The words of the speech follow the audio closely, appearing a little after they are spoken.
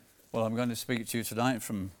Well, I'm going to speak to you tonight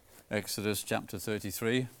from Exodus chapter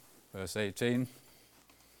 33, verse 18.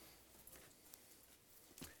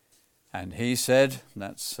 And he said,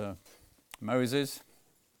 that's Moses,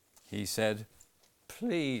 he said,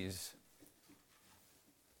 "Please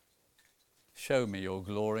show me your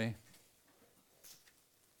glory."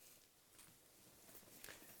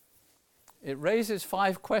 It raises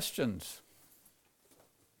 5 questions.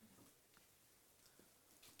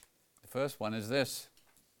 The first one is this: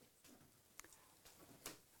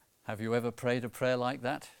 have you ever prayed a prayer like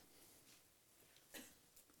that?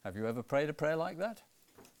 Have you ever prayed a prayer like that?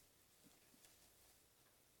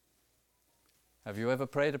 Have you ever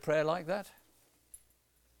prayed a prayer like that?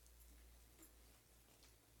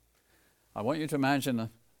 I want you to imagine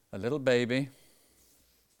a little baby,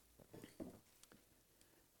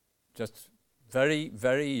 just very,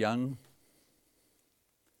 very young,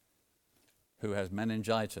 who has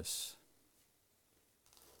meningitis.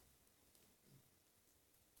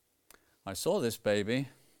 I saw this baby,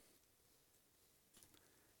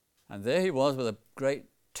 and there he was with a great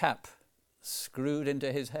tap screwed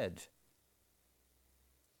into his head.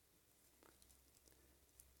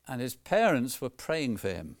 And his parents were praying for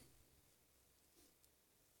him.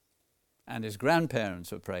 And his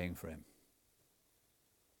grandparents were praying for him.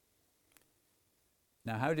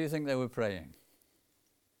 Now, how do you think they were praying?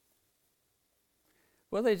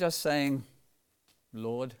 Were they just saying,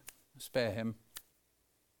 "Lord, spare him"?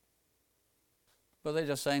 Were they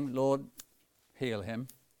just saying, "Lord, heal him"?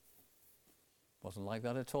 Wasn't like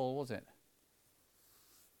that at all, was it?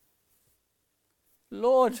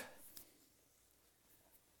 "Lord,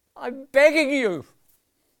 I'm begging you,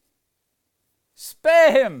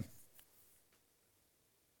 spare him."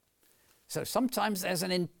 So sometimes there's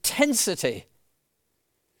an intensity.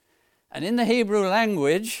 And in the Hebrew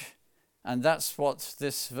language, and that's what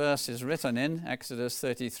this verse is written in, Exodus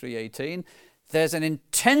 33:18, there's an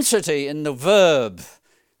intensity in the verb.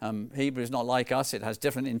 Hebrew is not like us, it has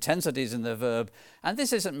different intensities in the verb. And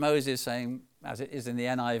this isn't Moses saying, as it is in the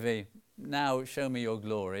NIV, "Now show me your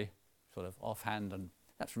glory," sort of offhand, and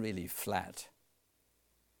that's really flat.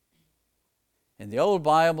 In the Old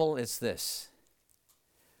Bible, it's this: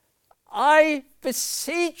 "I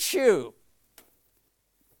beseech you,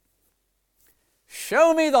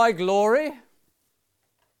 show me thy glory,"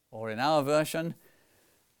 or in our version,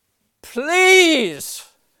 "Please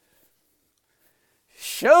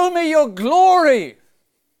show me your glory."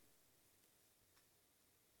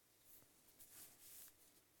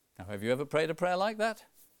 Now, have you ever prayed a prayer like that?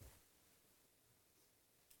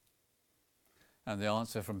 And the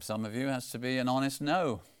answer from some of you has to be an honest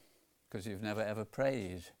no, because you've never ever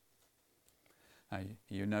prayed. Now,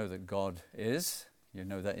 you know that God is. You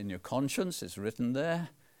know that in your conscience, it's written there.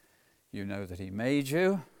 You know that he made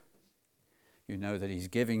you. You know that he's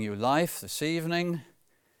giving you life this evening.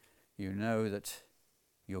 You know that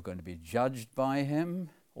you're going to be judged by him.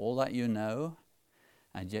 All that you know.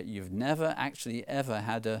 And yet you've never actually ever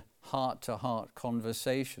had a heart-to-heart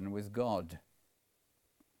conversation with God.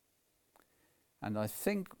 And I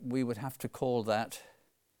think we would have to call that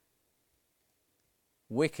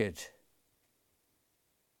wicked.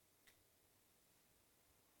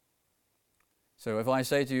 So if I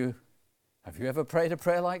say to you, "Have you ever prayed a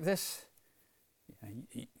prayer like this?"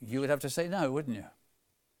 you would have to say no, wouldn't you?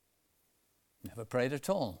 Never prayed at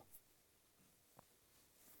all.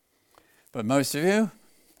 But most of you,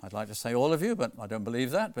 I'd like to say all of you, but I don't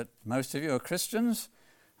believe that, but most of you are Christians,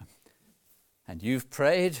 and you've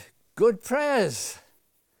prayed good prayers.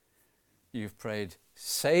 You've prayed,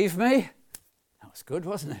 "Save me." That was good,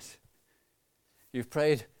 wasn't it? You've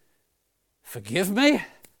prayed, "Forgive me."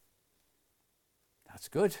 That's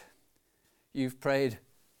good. You've prayed,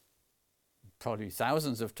 probably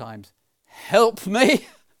thousands of times, "Help me."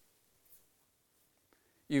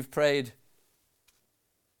 You've prayed,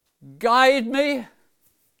 "Guide me."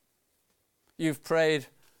 You've prayed,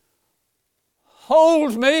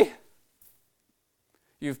 "Hold me."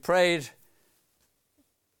 You've prayed,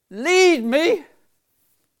 "Lead me."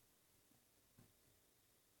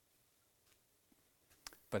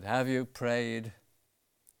 But have you prayed,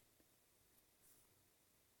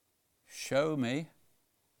 "Show me"?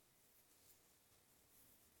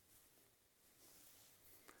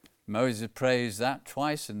 Moses prays that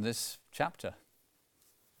twice in this chapter.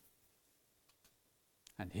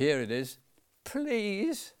 And here it is,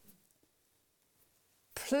 "Please,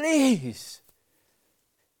 please,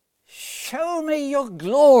 show me your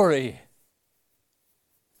glory."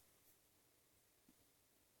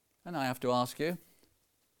 And I have to ask you,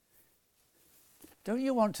 don't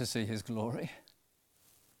you want to see his glory?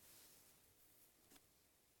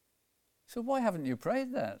 So why haven't you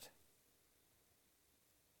prayed that?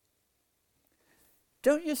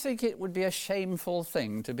 Don't you think it would be a shameful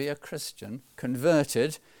thing to be a Christian,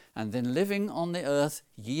 converted, and then living on the earth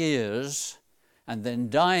years, and then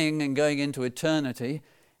dying and going into eternity,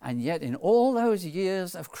 and yet in all those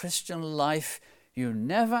years of Christian life, you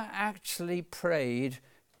never actually prayed,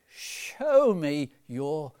 show me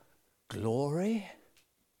your glory?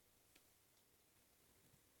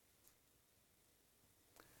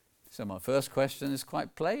 So my first question is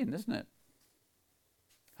quite plain, isn't it?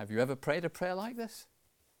 Have you ever prayed a prayer like this?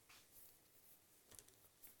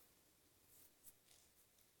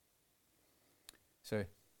 So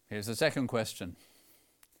here's the second question.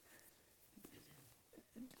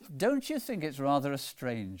 Don't you think it's rather a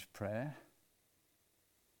strange prayer?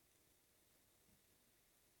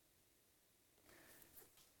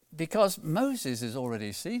 Because Moses has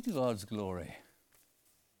already seen God's glory.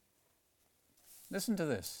 Listen to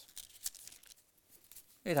this.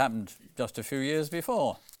 It happened just a few years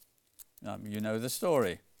before. You know the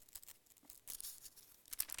story.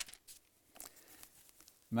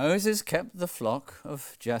 Moses kept the flock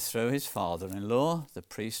of Jethro, his father-in-law, the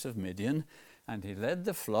priest of Midian, and he led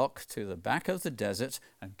the flock to the back of the desert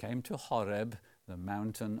and came to Horeb, the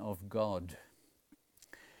mountain of God.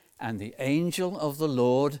 And the angel of the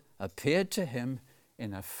Lord appeared to him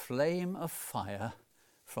in a flame of fire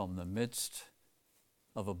from the midst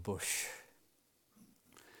of a bush.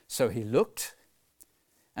 So he looked,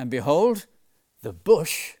 and behold, the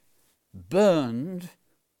bush burned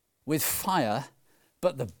with fire,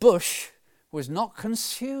 but the bush was not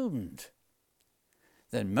consumed.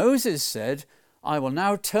 Then Moses said, I will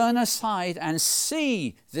now turn aside and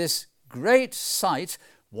see this great sight,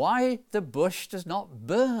 why the bush does not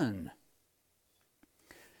burn.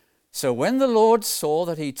 So when the Lord saw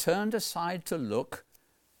that he turned aside to look,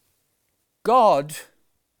 God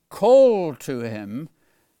called to him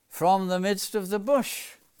from the midst of the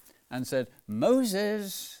bush and said,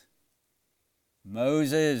 Moses,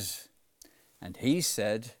 Moses. And he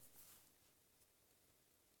said,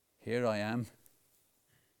 here I am.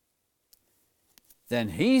 Then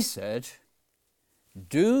he said,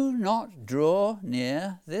 do not draw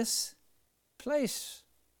near this place.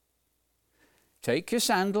 Take your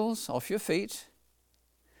sandals off your feet,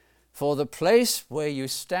 for the place where you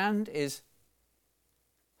stand is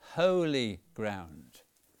holy ground.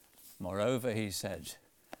 Moreover, he said,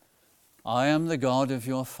 I am the God of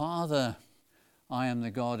your father. I am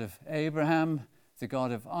the God of Abraham, the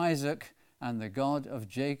God of Isaac, and the God of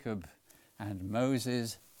Jacob. And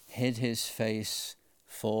Moses hid his face,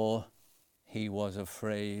 for he was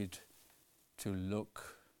afraid to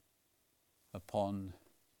look upon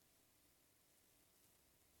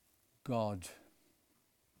God.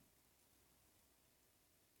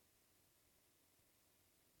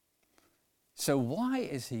 So why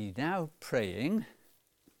is he now praying,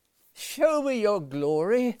 show me your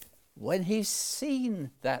glory, when he's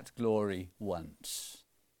seen that glory once?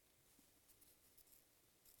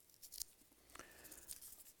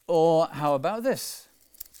 Or how about this?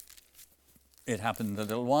 It happened a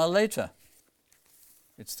little while later.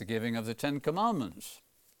 It's the giving of the Ten Commandments.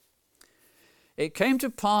 It came to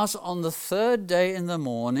pass on the third day in the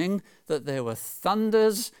morning that there were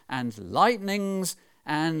thunders and lightnings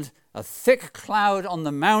and a thick cloud on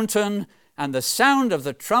the mountain, and the sound of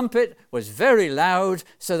the trumpet was very loud,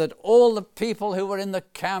 so that all the people who were in the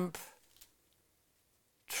camp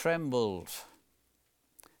trembled.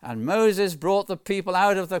 And Moses brought the people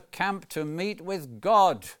out of the camp to meet with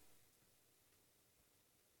God.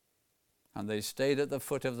 And they stayed at the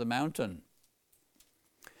foot of the mountain.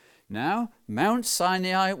 Now, Mount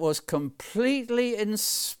Sinai was completely in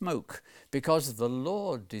smoke, because the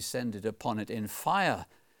Lord descended upon it in fire.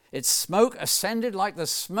 Its smoke ascended like the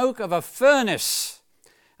smoke of a furnace,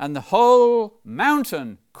 and the whole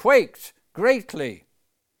mountain quaked greatly.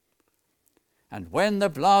 And when the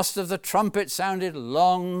blast of the trumpet sounded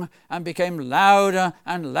long and became louder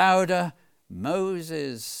and louder,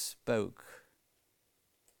 Moses spoke.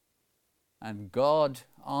 And God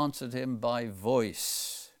answered him by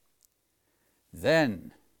voice.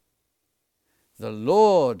 Then the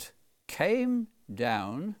Lord came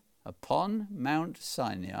down upon Mount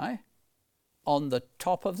Sinai, on the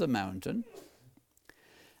top of the mountain,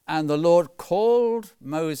 and the Lord called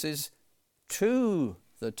Moses to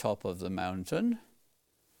the top of the mountain,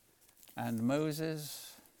 and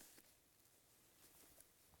Moses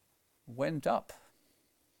went up.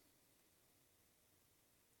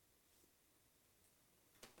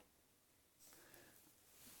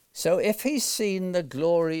 So if he's seen the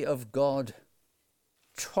glory of God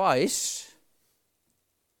twice,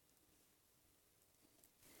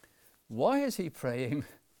 why is he praying,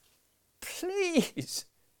 please,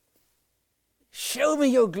 Show me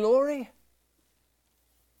your glory.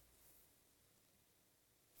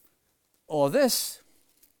 Or this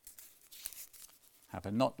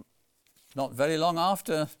happened not very long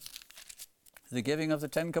after the giving of the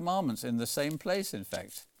Ten Commandments, in the same place, in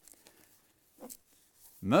fact.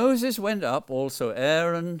 Moses went up, also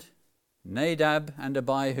Aaron, Nadab and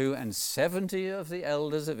Abihu, and 70 of the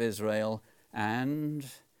elders of Israel, and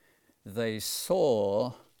they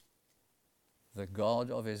saw the God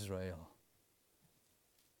of Israel.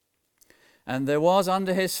 And there was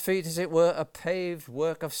under his feet, as it were, a paved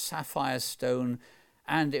work of sapphire stone,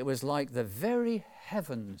 and it was like the very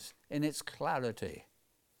heavens in its clarity.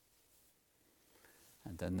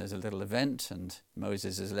 And then there's a little event, and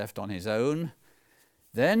Moses is left on his own.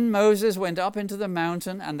 Then Moses went up into the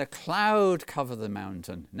mountain, and a cloud covered the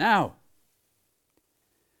mountain. Now,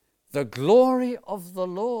 the glory of the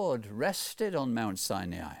Lord rested on Mount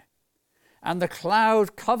Sinai, and the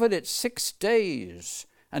cloud covered it 6 days.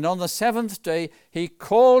 And on the 7th day he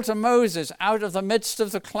called to Moses out of the midst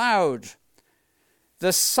of the cloud.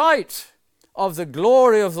 The sight of the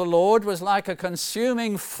glory of the Lord was like a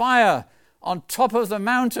consuming fire on top of the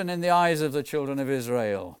mountain in the eyes of the children of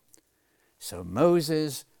Israel. So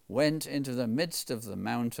Moses went into the midst of the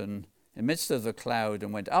mountain, in the midst of the cloud,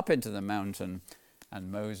 and went up into the mountain. And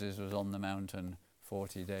Moses was on the mountain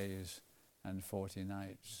 40 days and 40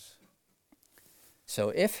 nights. So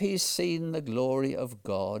if he's seen the glory of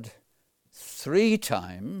God 3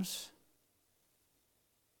 times,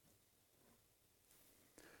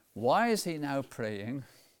 why is he now praying,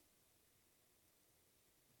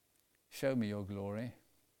 show me your glory?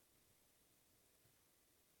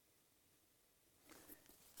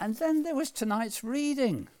 And then there was tonight's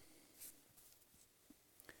reading.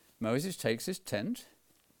 Moses takes his tent,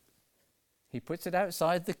 he puts it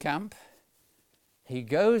outside the camp, he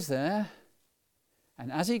goes there,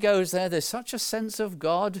 and as he goes there, there's such a sense of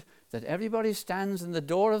God that everybody stands in the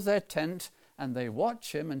door of their tent and they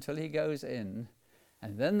watch him until he goes in.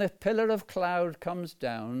 And then the pillar of cloud comes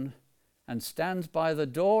down and stands by the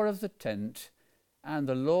door of the tent, and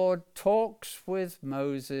the Lord talks with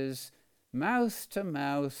Moses mouth to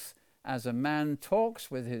mouth as a man talks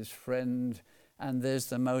with his friend, and there's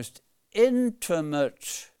the most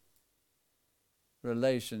intimate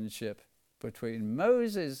relationship between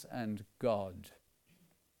Moses and God.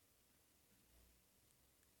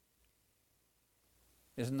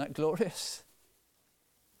 Isn't that glorious?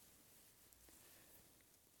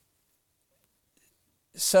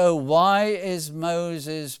 So why is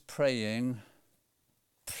Moses praying,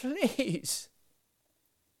 please,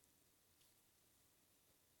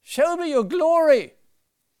 show me your glory?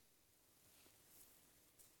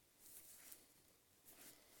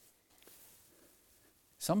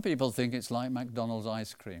 Some people think it's like McDonald's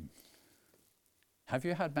ice cream. Have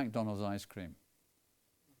you had McDonald's ice cream?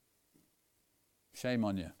 Shame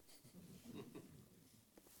on you.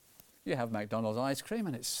 You have McDonald's ice cream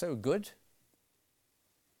and it's so good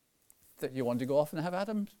that you want to go off and have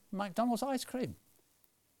Adam's McDonald's ice cream.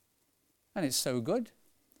 And it's so good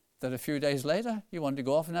that a few days later you want to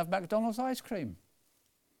go off and have McDonald's ice cream.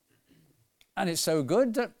 And it's so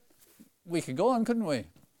good that we could go on, couldn't we?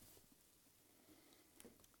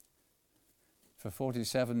 For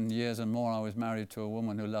 47 years and more I was married to a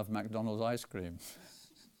woman who loved McDonald's ice cream.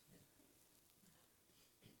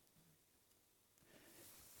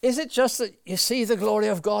 Is it just that you see the glory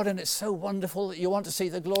of God and it's so wonderful that you want to see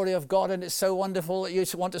the glory of God, and it's so wonderful that you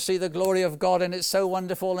want to see the glory of God and it's so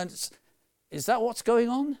wonderful, and is that what's going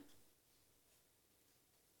on?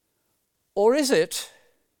 Or is it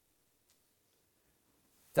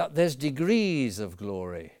that there's degrees of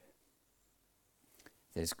glory?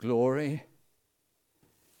 There's glory,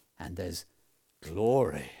 and there's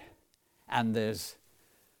glory, and there's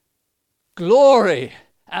glory,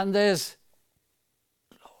 and there's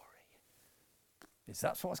Is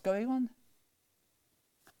that what's going on?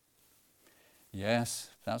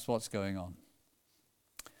 Yes, that's what's going on.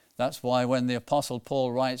 That's why when the Apostle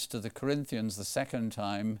Paul writes to the Corinthians the second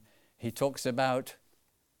time, he talks about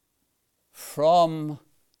from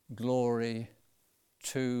glory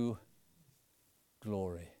to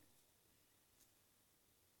glory.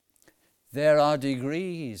 There are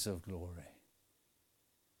degrees of glory.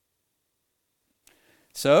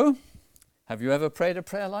 So, have you ever prayed a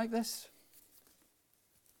prayer like this?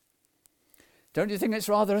 Don't you think it's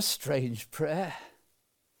rather a strange prayer?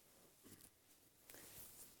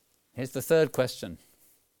 Here's the third question.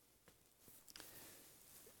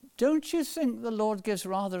 Don't you think the Lord gives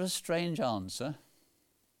rather a strange answer?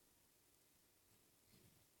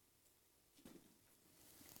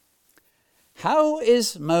 How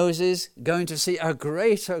is Moses going to see a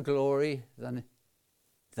greater glory than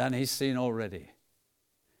he's seen already?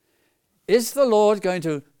 Is the Lord going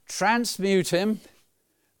to transmute him,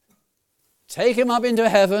 take him up into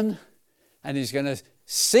heaven, and he's going to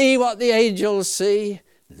see what the angels see,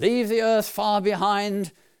 leave the earth far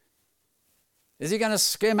behind? Is he going to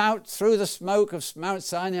skim out through the smoke of Mount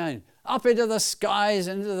Sinai, up into the skies,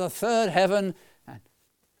 into the third heaven?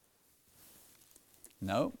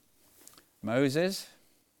 No. Moses,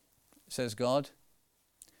 says God,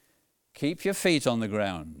 keep your feet on the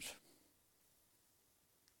ground.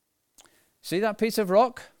 See that piece of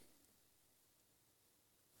rock?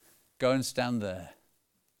 Go and stand there.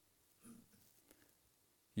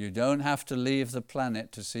 You don't have to leave the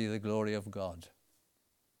planet to see the glory of God.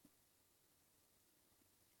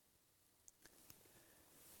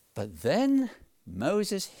 But then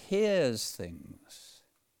Moses hears things.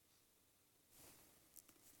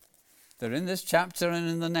 They're in this chapter and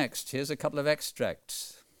in the next. Here's a couple of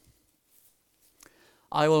extracts.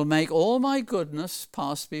 I will make all my goodness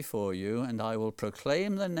pass before you, and I will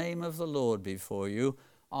proclaim the name of the Lord before you.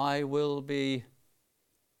 I will be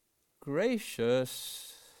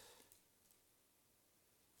gracious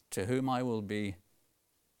to whom I will be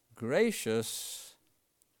gracious,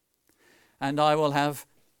 and I will have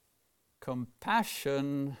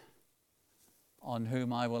compassion on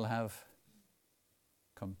whom I will have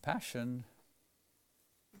compassion.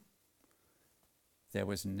 There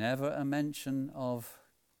was never a mention of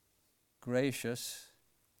gracious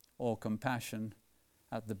or compassion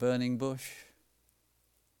at the burning bush,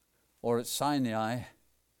 or at Sinai,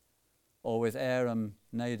 or with Aaron,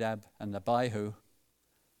 Nadab and Abihu,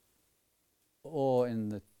 or in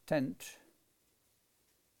the tent.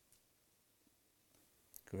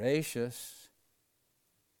 Gracious,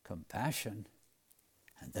 compassion.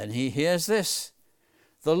 And then he hears this: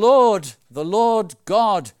 the Lord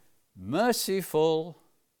God, merciful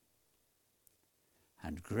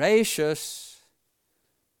and gracious,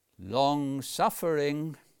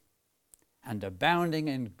 long-suffering, and abounding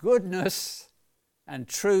in goodness and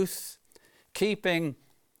truth, keeping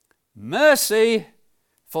mercy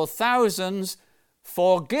for thousands,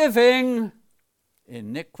 forgiving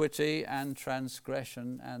iniquity and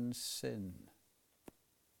transgression and sin.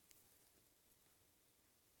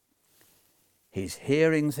 He's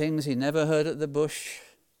hearing things he never heard at the bush,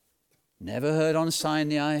 never heard on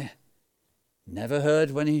Sinai, never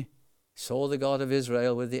heard when he saw the God of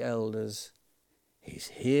Israel with the elders. He's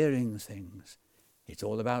hearing things. It's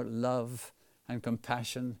all about love and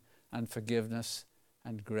compassion and forgiveness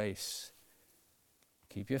and grace.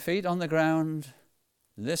 Keep your feet on the ground.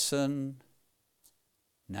 Listen.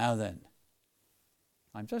 Now then,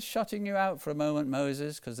 I'm just shutting you out for a moment,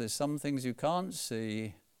 Moses, because there's some things you can't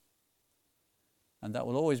see. And that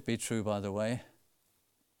will always be true, by the way.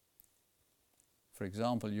 For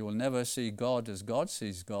example, you will never see God as God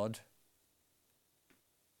sees God.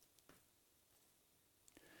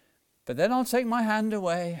 But then I'll take my hand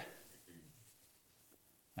away,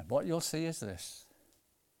 and what you'll see is this.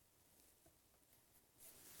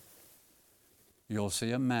 You'll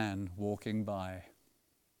see a man walking by.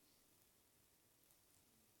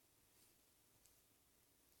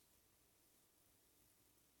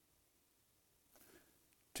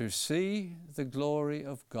 To see the glory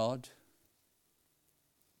of God,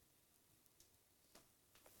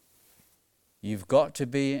 you've got to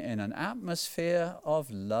be in an atmosphere of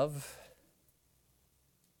love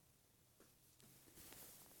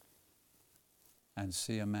and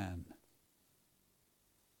see a man.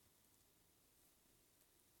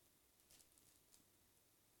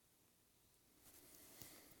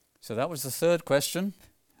 So that was the third question.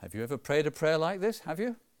 Have you ever prayed a prayer like this? Have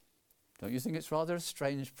you? Don't you think it's rather a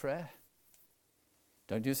strange prayer?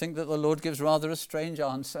 Don't you think that the Lord gives rather a strange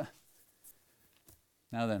answer?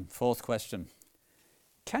 Now then, fourth question.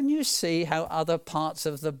 Can you see how other parts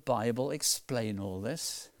of the Bible explain all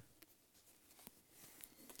this?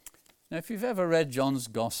 Now, if you've ever read John's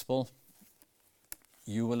Gospel,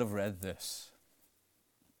 you will have read this.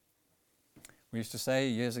 We used to say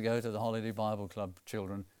years ago to the Holiday Bible Club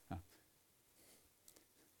children,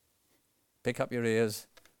 pick up your ears,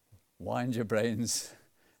 wind your brains,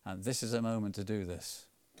 and this is a moment to do this.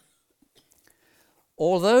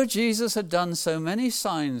 Although Jesus had done so many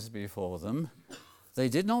signs before them, they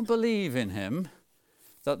did not believe in him,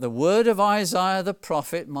 that the word of Isaiah the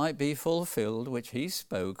prophet might be fulfilled, which he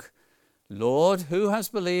spoke, Lord, who has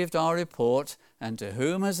believed our report, and to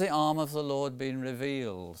whom has the arm of the Lord been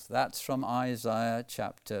revealed? That's from Isaiah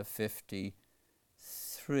chapter 53.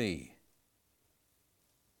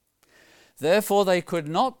 Therefore they could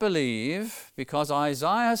not believe, because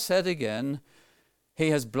Isaiah said again, He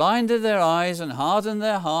has blinded their eyes and hardened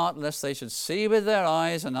their heart, lest they should see with their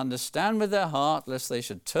eyes and understand with their heart, lest they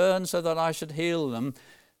should turn so that I should heal them.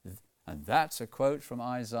 And that's a quote from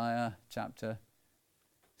Isaiah chapter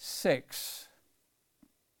 6.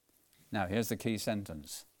 Now, here's the key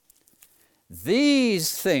sentence.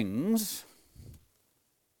 These things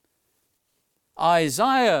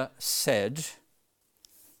Isaiah said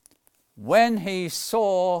when he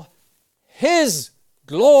saw his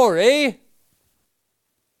glory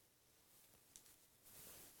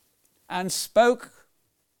and spoke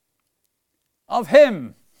of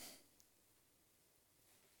him.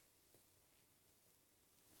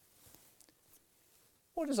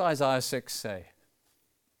 What does Isaiah 6 say?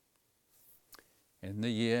 In the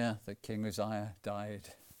year that King Uzziah died,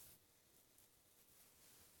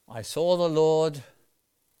 I saw the Lord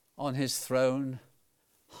on his throne,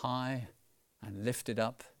 high and lifted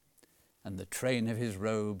up, and the train of his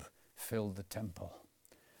robe filled the temple.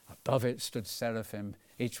 Above it stood seraphim.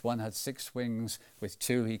 Each one had 6 wings. With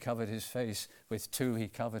 2 he covered his face, with 2 he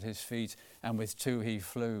covered his feet, and with 2 he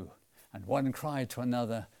flew. And one cried to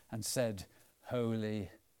another and said,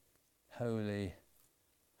 Holy, holy,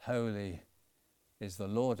 holy is the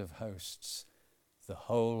Lord of hosts. The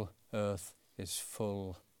whole earth is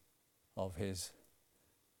full of his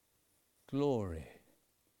glory.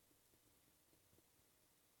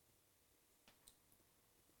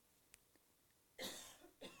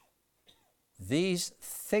 These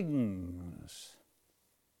things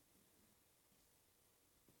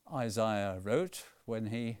Isaiah wrote when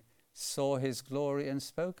he saw his glory and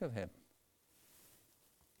spoke of him.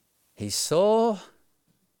 He saw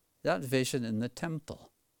that vision in the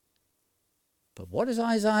temple. But what does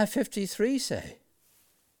Isaiah 53 say?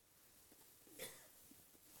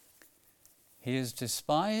 He is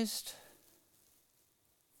despised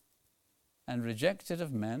and rejected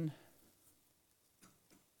of men,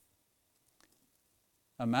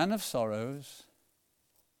 a man of sorrows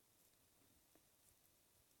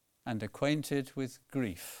and acquainted with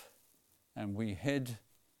grief, and we hid,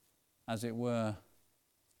 as it were,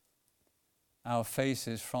 our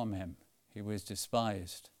faces from him. He was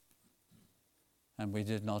despised, and we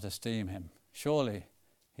did not esteem him. Surely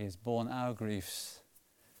he has borne our griefs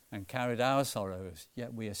and carried our sorrows,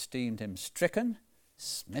 yet we esteemed him stricken,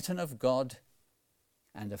 smitten of God,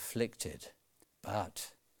 and afflicted.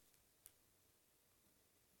 But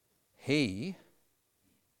he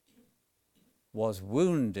was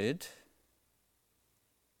wounded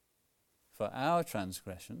for our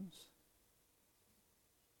transgressions.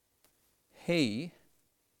 He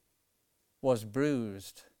was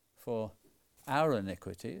bruised for our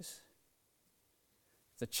iniquities.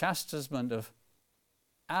 The chastisement of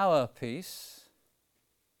our peace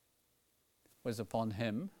was upon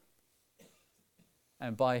him,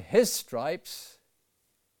 and by his stripes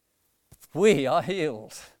we are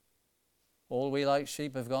healed. All we like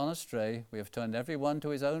sheep have gone astray. We have turned every one to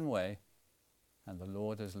his own way, and the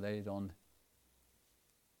Lord has laid on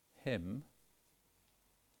him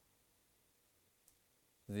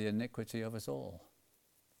the iniquity of us all.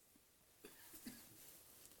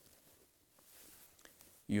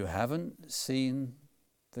 You haven't seen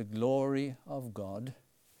the glory of God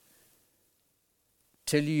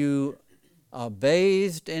till you are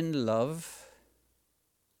bathed in love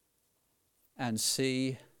and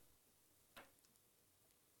see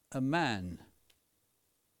a man.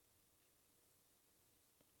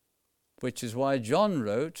 Which is why John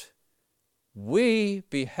wrote, we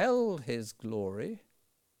beheld his glory,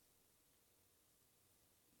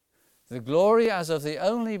 the glory as of the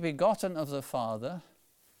only begotten of the Father,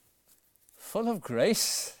 full of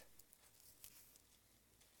grace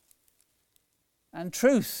and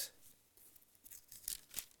truth.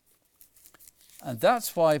 And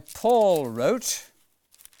that's why Paul wrote,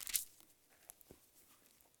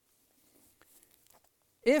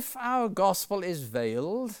 if our gospel is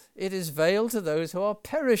veiled, it is veiled to those who are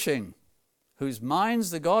perishing, whose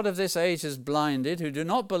minds the God of this age has blinded, who do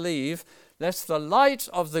not believe, lest the light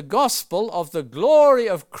of the gospel of the glory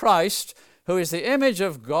of Christ, who is the image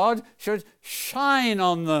of God, should shine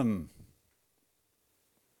on them.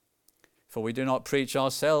 For we do not preach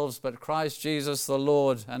ourselves, but Christ Jesus the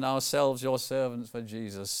Lord, and ourselves your servants for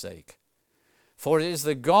Jesus' sake. For it is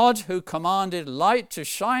the God who commanded light to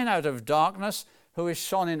shine out of darkness, who is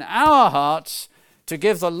shone in our hearts, to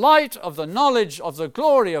give the light of the knowledge of the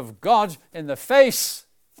glory of God in the face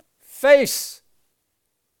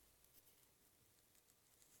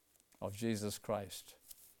of Jesus Christ.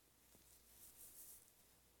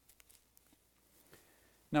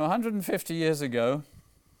 Now, 150 years ago,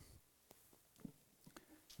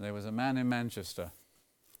 there was a man in Manchester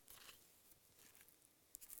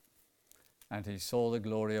and he saw the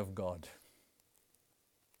glory of God.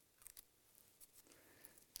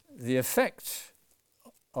 The effect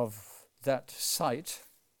of that sight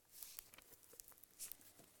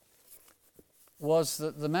was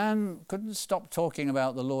that the man couldn't stop talking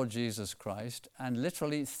about the Lord Jesus Christ, and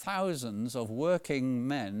literally thousands of working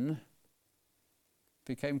men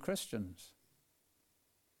became Christians.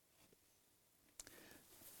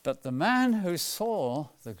 But the man who saw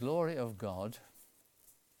the glory of God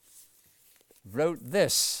wrote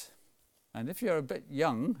this. And if you're a bit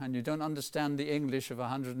young and you don't understand the English of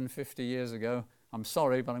 150 years ago, I'm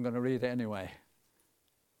sorry, but I'm going to read it anyway.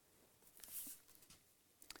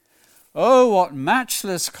 Oh, what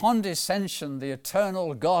matchless condescension the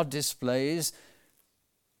eternal God displays,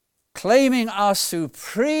 claiming our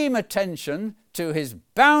supreme attention to his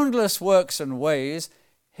boundless works and ways.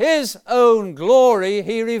 His own glory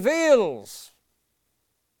he reveals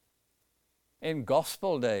in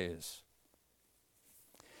gospel days.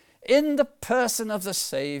 In the person of the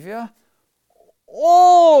Saviour,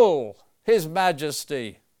 all his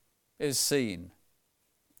majesty is seen.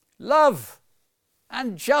 Love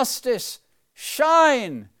and justice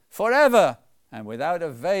shine forever, and without a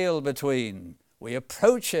veil between. We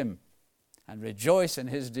approach him and rejoice in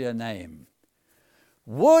his dear name.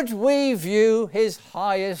 Would we view his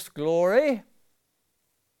highest glory?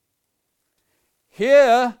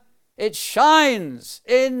 Here it shines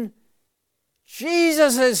in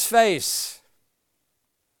Jesus' face.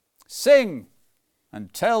 Sing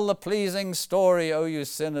and tell the pleasing story, O you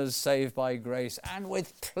sinners saved by grace, and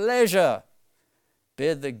with pleasure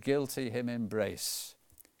bid the guilty him embrace.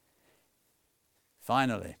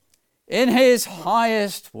 Finally, in his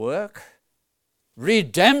highest work,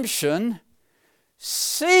 redemption,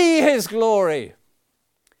 see his glory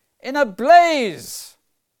in a blaze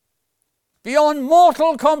beyond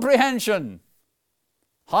mortal comprehension,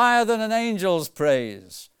 higher than an angel's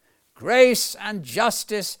praise. Grace and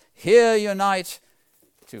justice here unite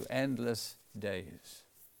to endless days.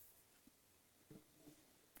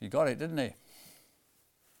 He got it, didn't he?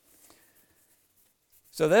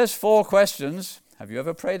 So there's 4 questions. Have you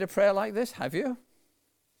ever prayed a prayer like this? Have you?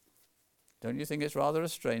 Don't you think it's rather a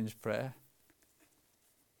strange prayer?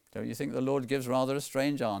 Don't you think the Lord gives rather a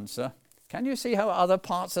strange answer? Can you see how other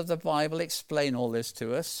parts of the Bible explain all this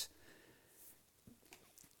to us?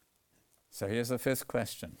 So here's the 5th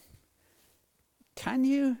question. Can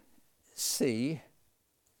you see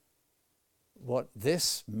what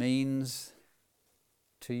this means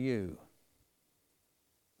to you?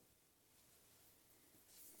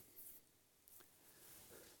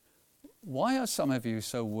 Why are some of you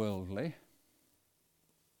so worldly?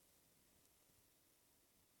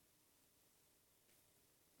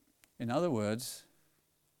 In other words,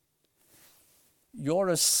 you're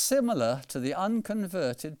as similar to the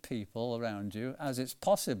unconverted people around you as it's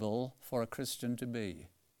possible for a Christian to be.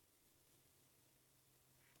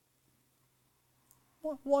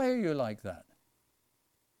 Why are you like that?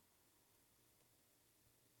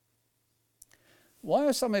 Why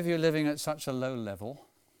are some of you living at such a low level?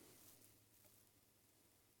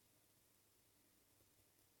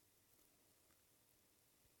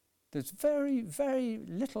 There's very, very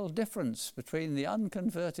little difference between the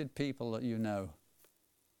unconverted people that you know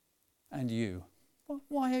and you.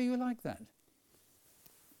 Why are you like that?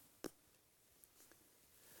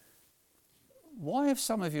 Why have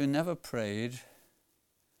some of you never prayed,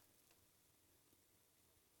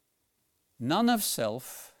 none of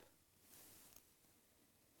self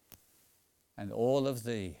and all of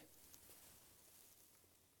thee?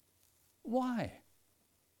 Why?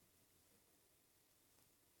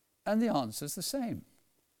 And the answer's the same.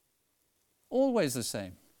 Always the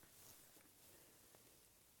same.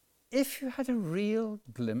 If you had a real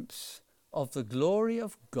glimpse of the glory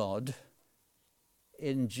of God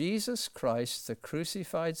in Jesus Christ, the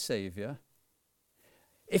crucified Saviour,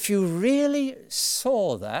 if you really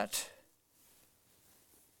saw that,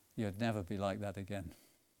 you'd never be like that again.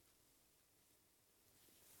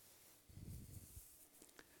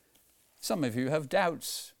 Some of you have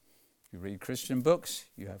doubts. You read Christian books,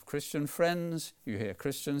 you have Christian friends, you hear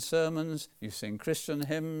Christian sermons, you sing Christian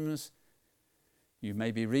hymns, you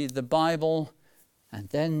maybe read the Bible, and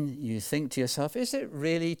then you think to yourself, is it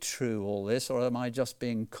really true all this, or am I just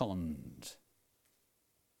being conned?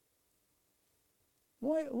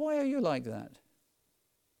 Why are you like that?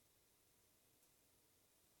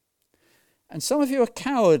 And some of you are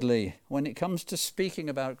cowardly when it comes to speaking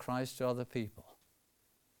about Christ to other people.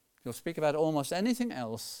 You'll speak about almost anything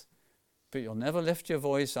else, but you'll never lift your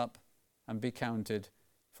voice up and be counted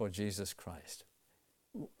for Jesus Christ.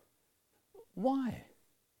 Why?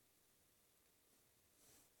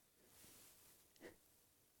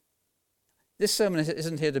 This sermon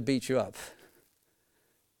isn't here to beat you up.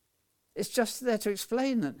 It's just there to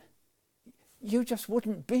explain that you just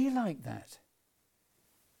wouldn't be like that.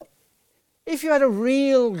 If you had a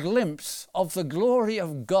real glimpse of the glory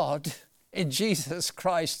of God in Jesus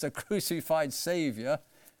Christ, the crucified Saviour,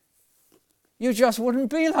 you just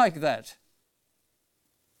wouldn't be like that.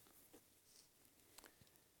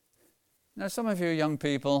 Now, some of you young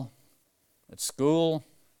people at school,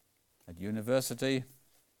 at university,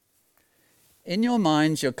 in your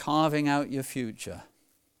minds you're carving out your future.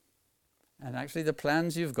 And actually the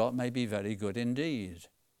plans you've got may be very good indeed.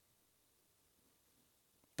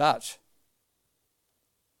 But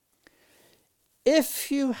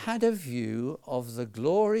if you had a view of the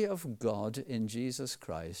glory of God in Jesus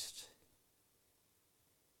Christ,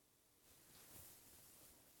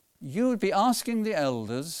 you would be asking the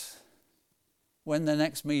elders when the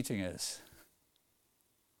next meeting is.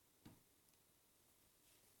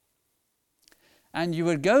 And you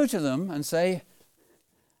would go to them and say,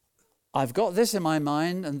 I've got this in my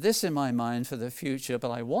mind and this in my mind for the future,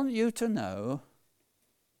 but I want you to know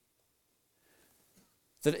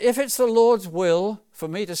that if it's the Lord's will for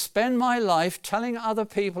me to spend my life telling other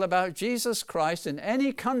people about Jesus Christ in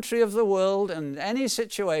any country of the world and in any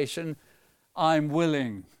situation, I'm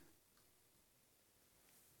willing.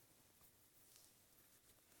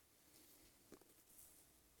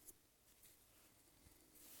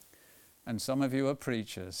 And some of you are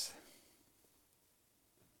preachers.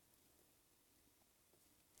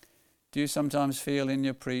 Do you sometimes feel in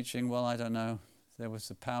your preaching, well, I don't know, there was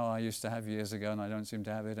the power I used to have years ago and I don't seem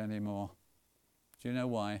to have it anymore? Do you know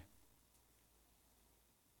why?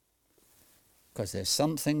 Because there's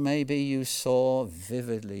something maybe you saw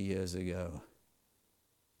vividly years ago,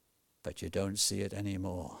 but you don't see it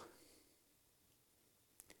anymore.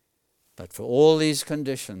 But for all these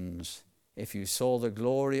conditions, if you saw the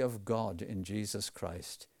glory of God in Jesus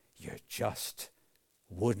Christ, you just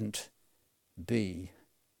wouldn't be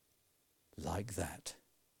like that.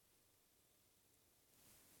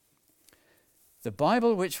 The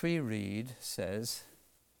Bible which we read says,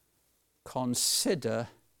 consider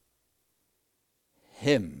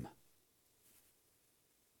him.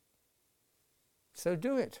 So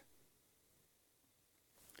do it.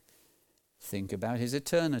 Think about his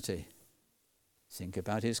eternity. Think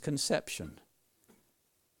about his conception.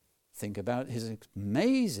 Think about his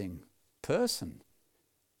amazing person.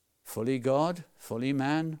 Fully God, fully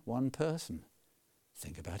man, one person.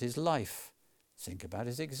 Think about his life. Think about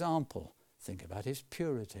his example. Think about his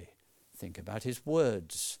purity. Think about his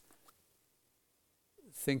words.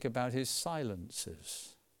 Think about his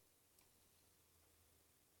silences.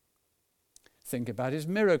 Think about his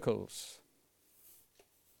miracles.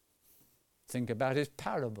 Think about his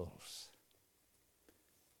parables.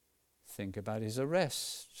 Think about his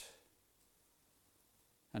arrest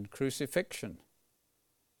and crucifixion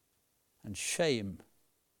and shame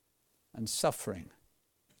and suffering.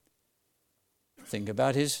 Think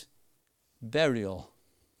about his burial.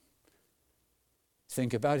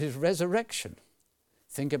 Think about his resurrection.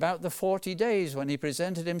 Think about the 40 days when he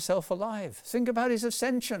presented himself alive. Think about his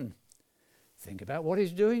ascension. Think about what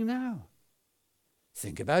he's doing now.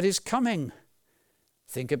 Think about his coming.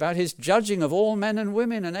 Think about his judging of all men and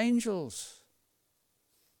women and angels.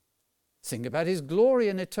 Think about his glory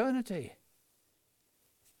in eternity.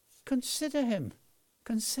 Consider him.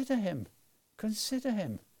 Consider him. Consider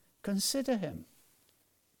him. Consider him.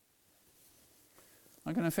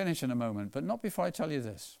 I'm going to finish in a moment, but not before I tell you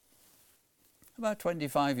this. About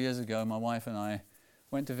 25 years ago, my wife and I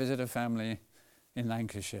went to visit a family in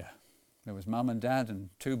Lancashire. There was mum and dad and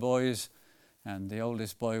 2 boys, and the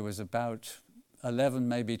oldest boy was about 11,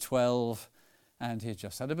 maybe 12, and he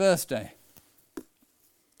just had a birthday.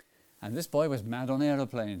 And this boy was mad on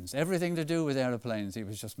aeroplanes, everything to do with aeroplanes. He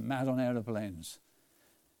was just mad on aeroplanes.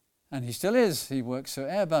 And he still is. He works for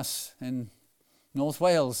Airbus in North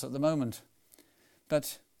Wales at the moment.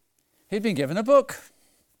 But he'd been given a book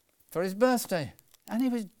for his birthday, and he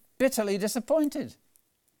was bitterly disappointed.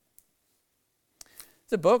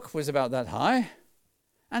 The book was about that high,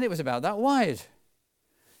 and it was about that wide.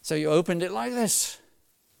 So you opened it like this.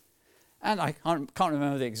 And I can't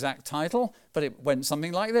remember the exact title, but it went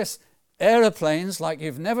something like this: Aeroplanes Like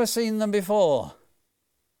You've Never Seen Them Before.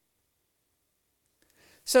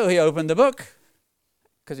 So he opened the book,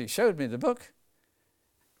 because he showed me the book.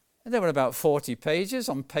 And there were about 40 pages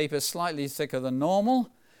on paper slightly thicker than normal.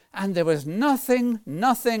 And there was nothing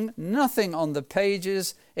on the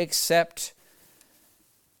pages except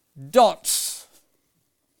dots.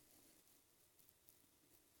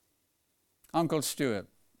 Uncle Stuart,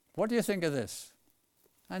 what do you think of this?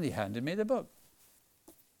 And he handed me the book.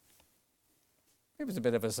 It was a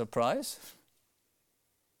bit of a surprise.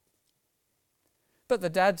 But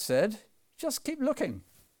the dad said, just keep looking.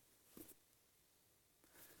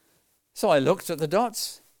 So I looked at the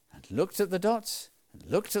dots, and looked at the dots, and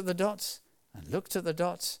looked at the dots, and looked at the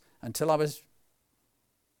dots, until I was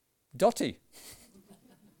dotty.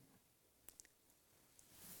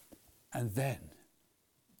 And then,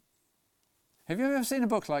 have you ever seen a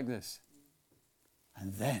book like this?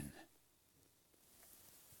 And then,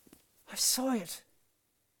 I saw it.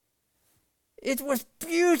 It was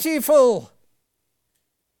beautiful.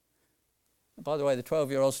 By the way, the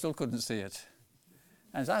 12-year-old still couldn't see it.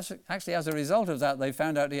 And actually, as a result of that, they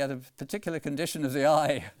found out he had a particular condition of the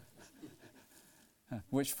eye,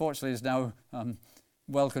 which fortunately is now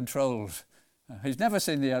well controlled. He's never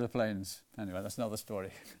seen the aeroplanes. Anyway, that's another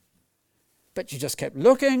story. But you just kept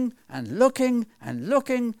looking and looking and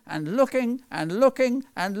looking and looking and looking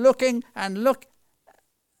and looking and look,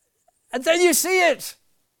 and then you see it.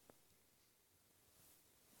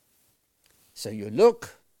 So you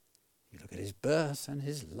look at his birth and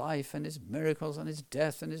his life and his miracles and his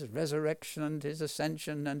death and his resurrection and his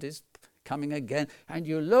ascension and his coming again, and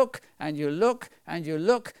you look and you look and you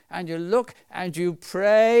look and you look and you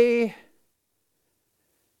pray,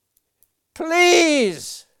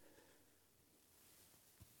 please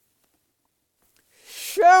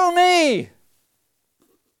show me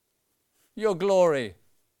your glory.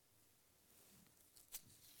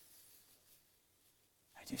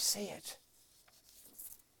 And you see it.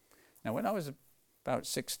 Now, when I was about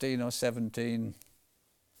 16 or 17,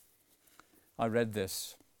 I read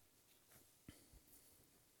this.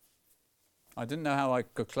 I didn't know how I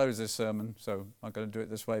could close this sermon, so I'm going to do it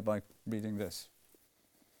this way by reading this.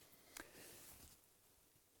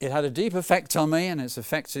 It had a deep effect on me, and it's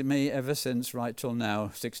affected me ever since, right till now,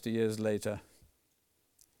 60 years later.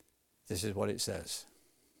 This is what it says.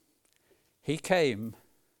 He came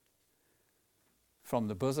from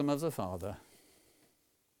the bosom of the Father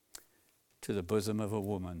to the bosom of a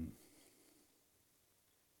woman.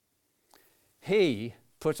 He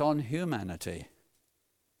put on humanity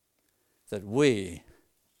that we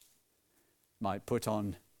might put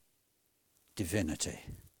on divinity.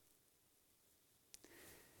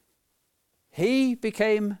 He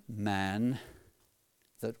became man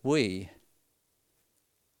that we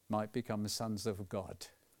might become sons of God.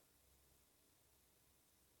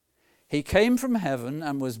 He came from heaven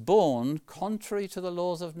and was born contrary to the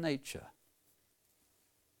laws of nature.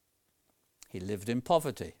 He lived in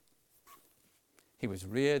poverty. He was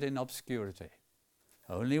reared in obscurity.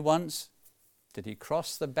 Only once did he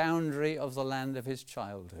cross the boundary of the land of his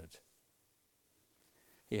childhood.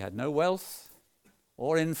 He had no wealth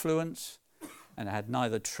or influence and had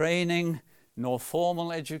neither training nor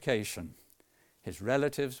formal education. His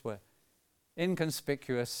relatives were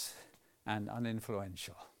inconspicuous and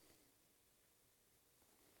uninfluential.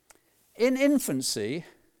 In infancy,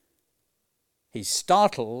 he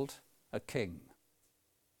startled a king.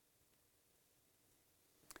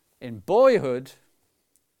 In boyhood,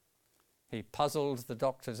 he puzzled the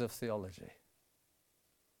doctors of theology.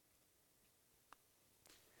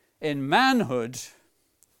 In manhood,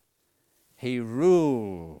 he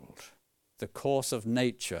ruled the course of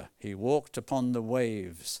nature. He walked upon the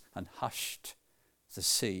waves and hushed the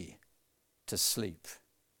sea to sleep.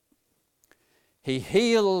 He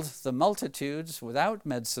healed the multitudes without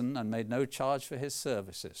medicine and made no charge for his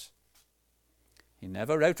services. He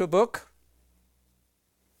never wrote a book,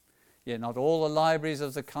 yet not all the libraries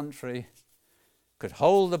of the country could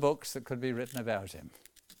hold the books that could be written about him.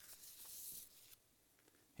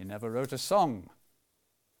 He never wrote a song,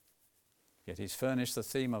 yet he's furnished the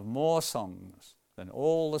theme of more songs than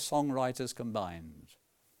all the songwriters combined.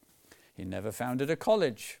 He never founded a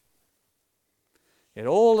college, yet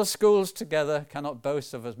all the schools together cannot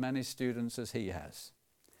boast of as many students as he has.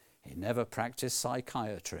 He never practiced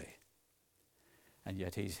psychiatry, and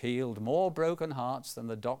yet he's healed more broken hearts than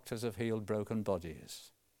the doctors have healed broken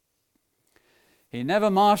bodies. He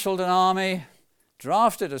never marshaled an army,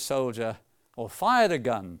 drafted a soldier, or fired a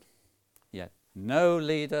gun, yet no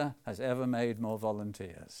leader has ever made more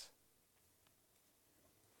volunteers.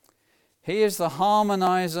 He is the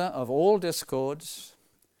harmonizer of all discords,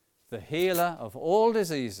 the healer of all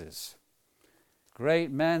diseases.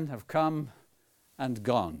 Great men have come and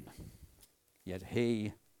gone, yet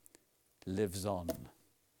he lives on.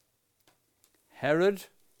 Herod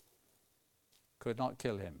could not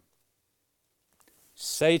kill him.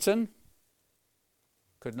 Satan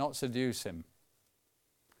could not seduce him.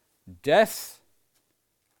 Death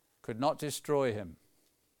could not destroy him.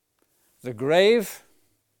 The grave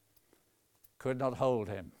could not hold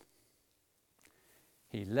him.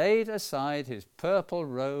 He laid aside his purple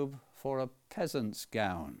robe for a peasant's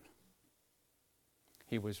gown.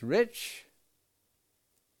 He was rich,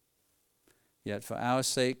 yet for our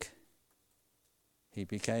sake he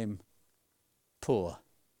became poor.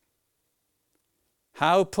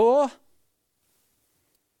 How poor?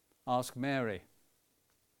 Ask Mary.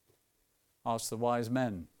 Ask the wise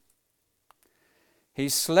men. He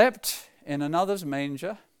slept in another's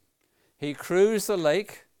manger. He cruised the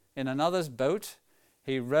lake in another's boat.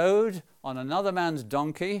 He rode on another man's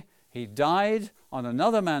donkey. He died on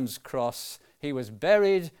another man's cross. He was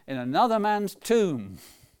buried in another man's tomb.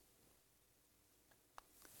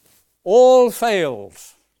 All failed,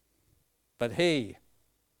 but he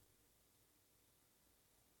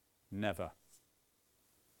never.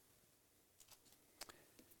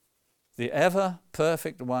 The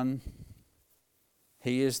ever-perfect one,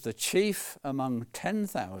 he is the chief among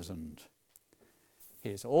 10,000. He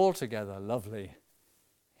is altogether lovely.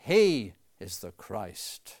 He is the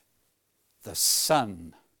Christ, the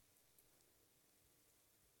Son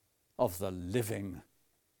of the living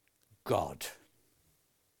God.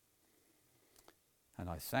 And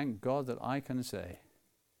I thank God that I can say,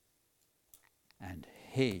 and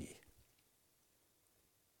he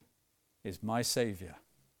is my Saviour.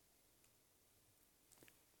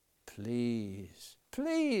 Please,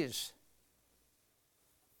 please,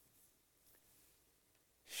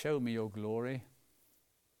 show me your glory.